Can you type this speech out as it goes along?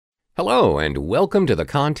Hello and welcome to the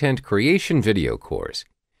Content Creation video course.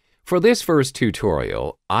 For this first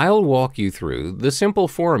tutorial, I'll walk you through the simple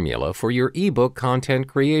formula for your ebook content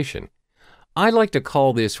creation. I like to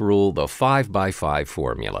call this rule the 5x5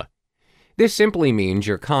 formula. This simply means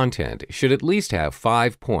your content should at least have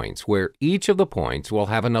 5 points where each of the points will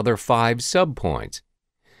have another 5 subpoints.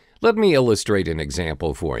 Let me illustrate an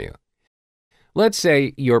example for you. Let's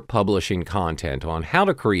say you're publishing content on how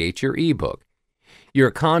to create your ebook.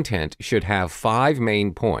 Your content should have 5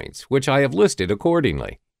 main points, which I have listed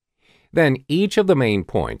accordingly. Then each of the main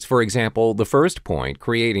points, for example, the first point,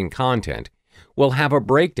 creating content, will have a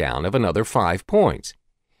breakdown of another 5 points.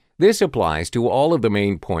 This applies to all of the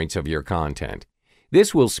main points of your content.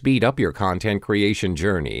 This will speed up your content creation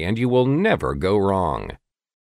journey and you will never go wrong.